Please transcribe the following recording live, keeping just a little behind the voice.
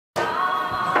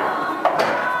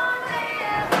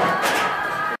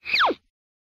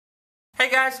Hey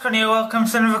guys, Connie here, welcome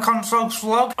to another Consoles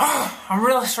vlog. I'm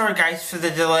really sorry guys for the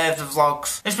delay of the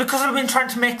vlogs. It's because I've been trying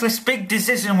to make this big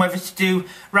decision whether to do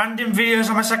random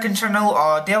videos on my second channel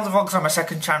or daily vlogs on my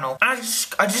second channel. And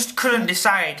I just couldn't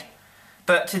decide.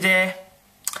 But today,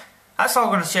 that's all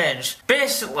going to change.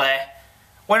 Basically,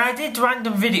 when I did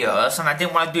random videos and I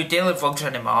didn't want to do daily vlogs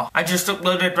anymore, I just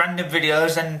uploaded random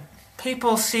videos and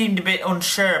people seemed a bit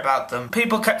unsure about them.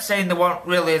 People kept saying they weren't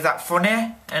really that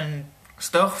funny and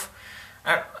stuff.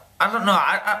 I don't know,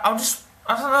 I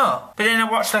don't know. But then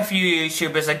I watched a few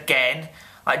YouTubers again,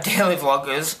 like daily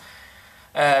vloggers,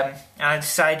 and I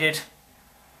decided,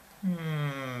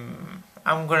 I'm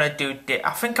gonna do, I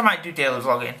think I might do daily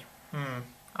vlogging.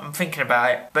 I'm thinking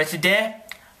about it. But today,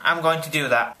 I'm going to do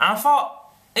that. And I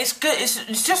thought, it's good,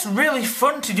 it's just really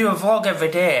fun to do a vlog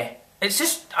every day. It's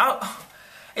just,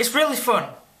 it's really fun.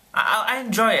 I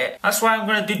enjoy it. That's why I'm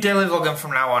gonna do daily vlogging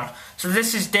from now on. So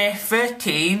this is day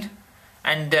 13.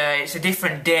 And it's a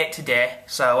different date today,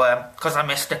 so because I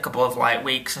missed a couple of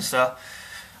weeks and stuff.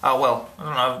 Oh well, I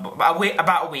don't know,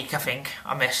 about a week I think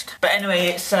I missed. But anyway,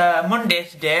 it's Monday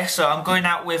today, so I'm going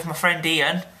out with my friend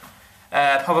Ian.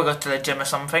 Probably go to the gym or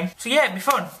something. So yeah, it'd be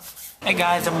fun. Hey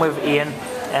guys, I'm with Ian,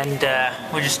 and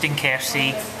we're just in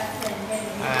KFC.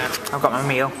 I've got my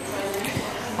meal.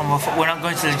 And we're not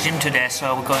going to the gym today,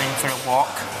 so we're going for a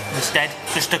walk instead,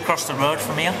 just across the road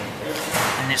from here.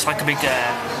 And it's like a big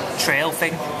trail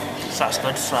thing, so that's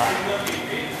good. So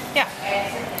yeah,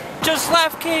 just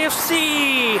left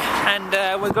KFC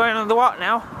and we're going on the walk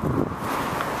now.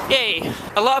 Yay!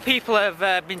 A lot of people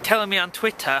have been telling me on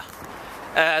Twitter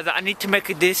that I need to make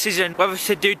a decision whether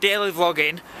to do daily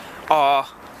vlogging or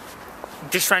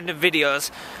just random videos,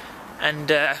 and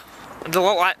they're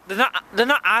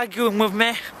not arguing with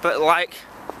me, but like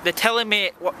they're telling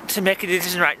me what to make a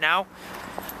decision right now,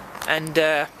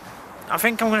 and I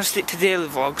think I'm going to stick to daily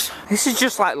vlogs. This is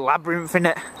just like labyrinth,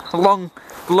 innit? A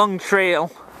long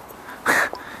trail.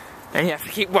 And you have to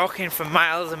keep walking for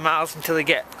miles and miles until you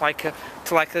get to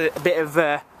a bit of,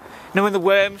 you know when the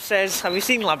worm says, have you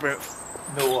seen Labyrinth?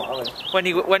 No, I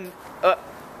haven't.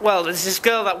 Well, there's this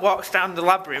girl that walks down the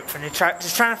labyrinth and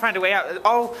just trying to find a way out.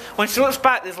 When she looks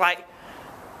back, there's like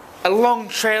a long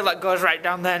trail that goes right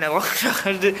down there, and a long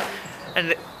trail,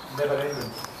 and Never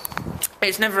ending.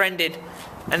 It's never ended.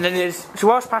 And then she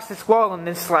walks past this wall, and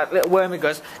this little wormy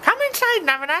goes, "Come inside and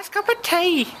have a nice cup of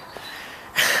tea."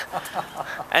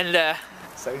 And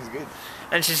sounds good.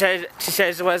 And she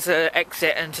says where's the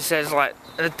exit, and she says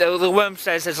the worm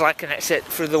says there's like an exit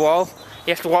through the wall.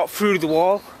 You have to walk through the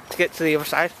wall to get to the other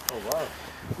side. Oh wow.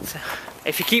 So,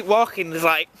 if you keep walking, there's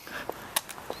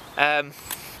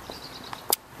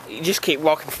you just keep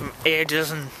walking for ages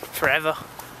and forever.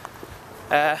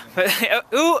 But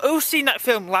who's seen that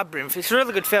film Labyrinth? It's a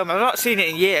really good film. I've not seen it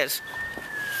in years.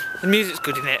 The music's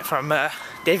good in it from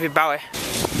David Bowie.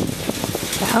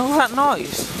 The hell was that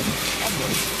noise?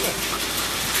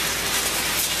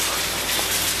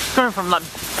 It's coming from that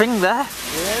thing there.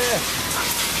 Yeah.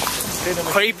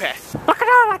 Creepy. Look at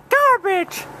all that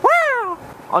garbage! Wow!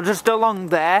 Or just along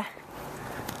there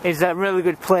is a really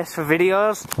good place for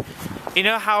videos. You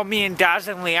know how me and Daz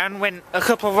and Leanne went, a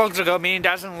couple of vlogs ago, me and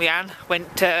Daz and Leanne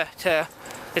went to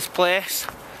this place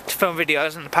to film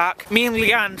videos in the park. Me and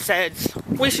Leanne said,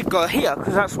 we should go here,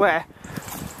 because that's where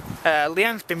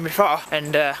Leanne's been before.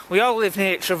 And we all live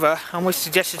near each other, and we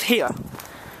suggested here.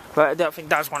 But I don't think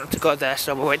Daz wanted to go there,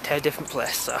 so we went to a different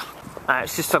place, so.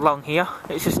 It's just along here,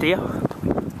 it's just here.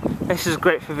 This is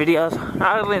great for videos.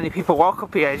 Hardly any people walk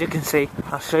up here, as you can see.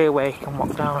 I'll show you where you can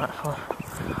walk down actually.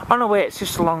 Oh no wait, it's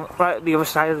just along right at the other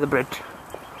side of the bridge.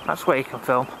 That's where you can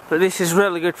film. But this is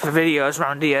really good for videos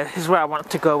around here. This is where I want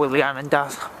to go with Leanne and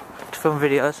Daz to film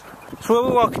videos. So where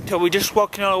we're walking to, we're just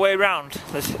walking all the way around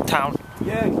this town.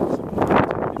 Yeah, if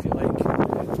you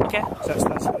like. Okay. That's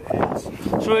what it is.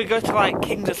 So we go to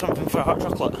King's or something for a hot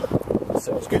chocolate.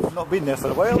 Sounds good. I've not been there for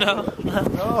a while. No.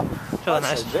 No. Really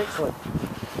nice. Sounds excellent.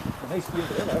 A nice view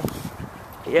there now.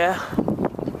 Yeah.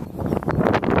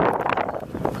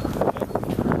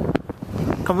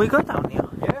 Can we go down here?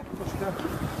 Yeah, let's go.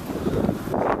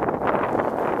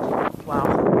 Wow.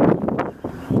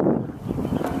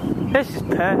 This is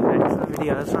perfect for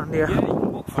videos around here. Yeah, you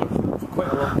can walk for quite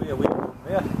a long way away from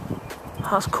there.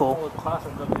 That's cool. All the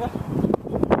classes are there.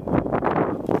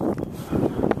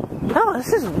 No,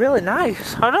 this is really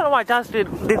nice. I don't know why Dad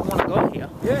didn't want to go here.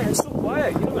 Yeah, it's so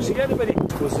quiet. You never see anybody.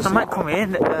 I might come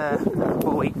in in a couple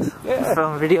of weeks. Yeah.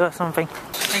 Film a video or something.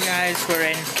 Hey guys, we're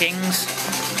in King's.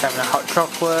 Having a hot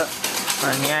chocolate, we're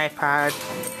on the iPad,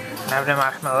 and having a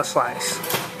marshmallow slice.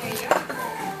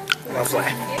 Lovely.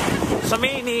 So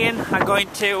me and Ian are going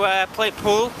to play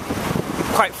pool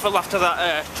quite full after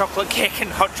that chocolate cake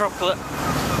and hot chocolate.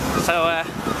 So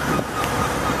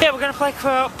yeah, we're gonna play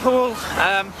pool.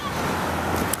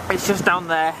 It's just down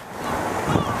there,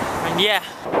 and yeah,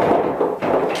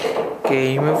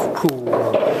 game of pool.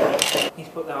 He's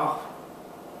put that off.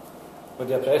 What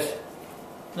do you press?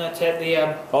 No, take the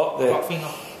the thing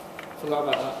off. Forgot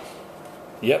about that.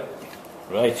 Yep.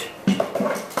 Right.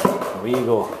 Away you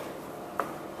go.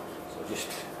 So just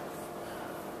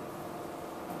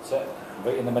that's it.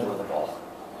 Right in the middle of the ball.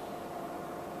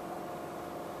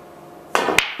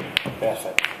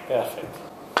 Perfect. Perfect.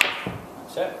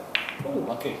 That's it. Oh,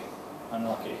 lucky.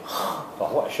 Unlucky.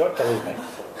 But what a shot to lose, mate.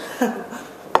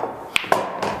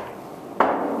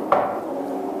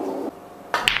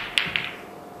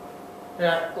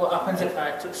 Yeah, what happens if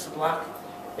I touch the black?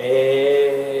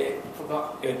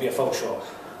 Forgot. It would be a full shot.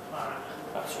 Alright.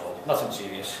 That's all. Nothing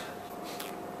serious.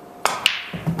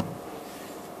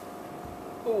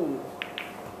 Ooh.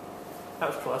 That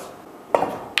was close.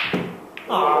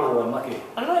 Oh, unlucky.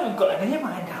 I've not even got any in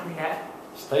my hand down yet.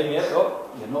 It's time yet, oh,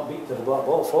 you're not beat till the black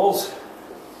ball falls.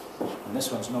 And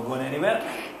this one's not going anywhere.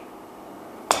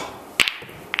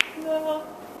 No.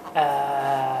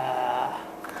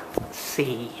 Let's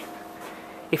see.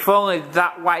 If only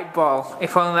that white ball,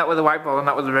 if only that were the white ball and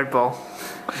that was the red ball.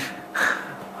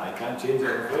 I can't change it,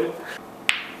 I'm afraid.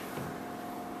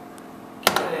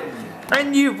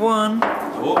 And you've won.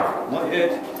 No, not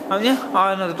yet. Haven't you?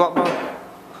 Oh, no, the black ball.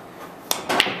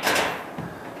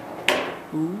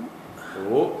 Ooh.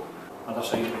 Oh, other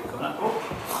side of it, coming up. Oh,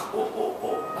 oh, oh,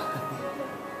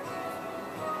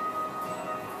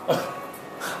 oh. I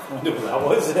wonder what that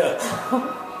was there.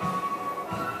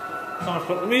 Someone's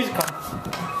put the music on.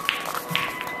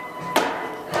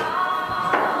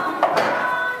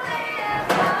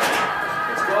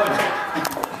 It's gone.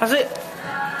 Has it?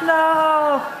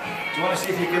 No! Do you want to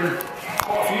see if you can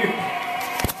put a few?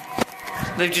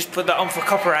 They've just put that on for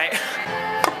copyright.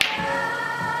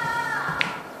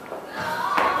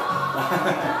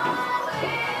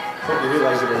 Hope you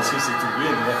realise you're on CCTV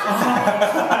in there.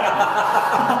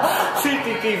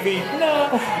 CCTV, no!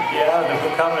 Yeah, they've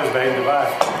got cameras behind the back.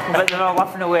 But they're all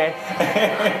laughing away.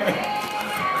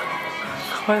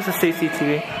 Where's the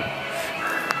CCTV?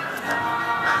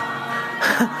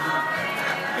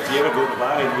 If you ever go to the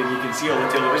bar, you can see all the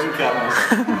television cameras.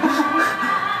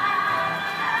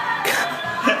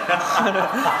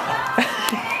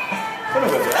 What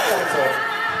about that?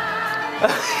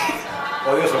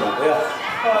 Oh, there's one up there.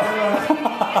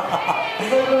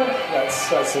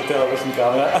 That's the television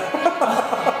camera.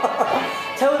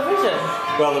 Television?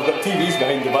 Well, they've got TVs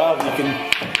behind the bar. You can,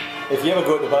 if you ever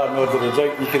go to the bar and order a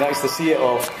drink, you can actually see it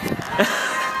all.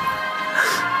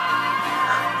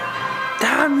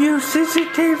 Damn you,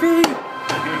 CCTV!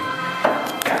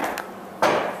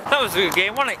 That was a good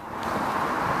game, wasn't it?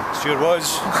 Sure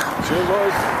was. Sure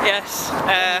was. Yes.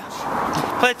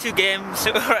 Played 2 games.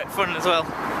 It was right fun as well.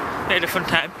 We had a fun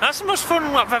time. That's the most fun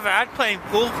I've ever had playing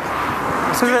pool.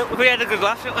 So we had a good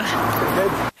laugh, didn't we?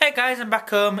 Hey guys, I'm back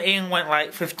home. Ian went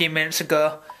like 15 minutes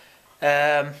ago.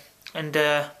 Yeah, I'm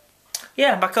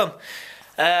back home.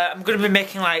 I'm going to be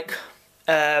making like,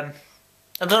 I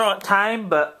don't know what time,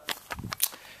 but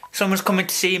someone's coming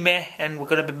to see me and we're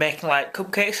going to be making like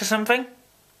cupcakes or something.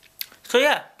 So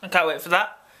yeah, I can't wait for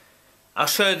that. I'll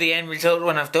show you the end result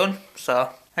when I've done. So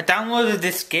I downloaded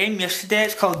this game yesterday.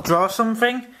 It's called Draw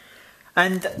Something.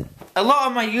 And a lot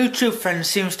of my YouTube friends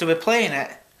seems to be playing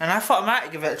it, and I thought I might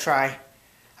give it a try.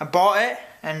 I bought it,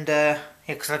 and yeah,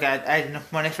 because I had enough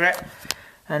money for it,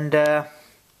 and I've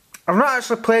not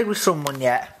actually played with someone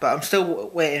yet, but I'm still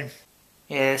waiting.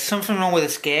 Yeah, there's something wrong with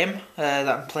this game that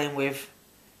I'm playing with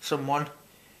someone.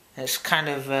 It's kind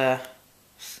of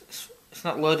it's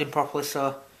not loading properly,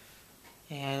 so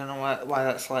yeah, I don't know why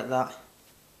that's like that.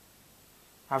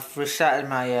 I've restarted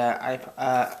my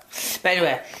iPad, but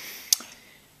anyway.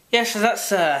 Yeah, so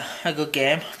that's a good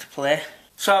game to play.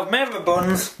 So I've made my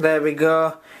buns, there we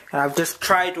go, and I've just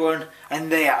tried one, and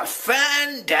they are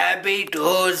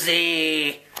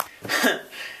fan-dabby-dozy.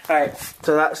 Right,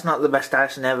 so that's not the best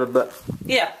icing ever, but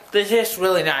yeah, they taste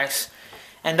really nice.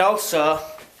 And also,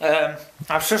 I've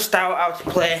sussed out how to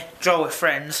play Draw with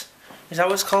Friends. Is that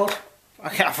what it's called? I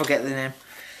forget the name.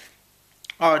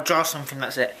 Oh, Draw Something,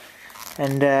 that's it.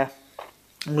 And I'm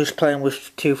just playing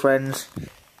with 2 friends.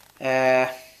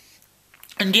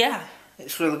 And yeah,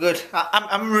 it's really good.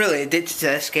 I'm really addicted to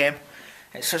this game.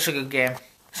 It's such a good game.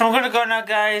 So I'm gonna go now,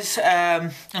 guys.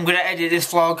 I'm gonna edit this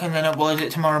vlog and then upload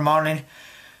it tomorrow morning,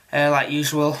 like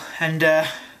usual. And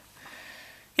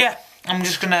yeah, I'm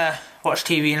just gonna watch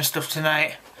TV and stuff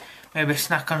tonight. Maybe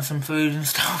snack on some food and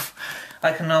stuff,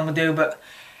 like I normally do. But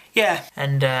yeah,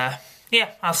 and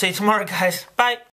yeah, I'll see you tomorrow, guys. Bye.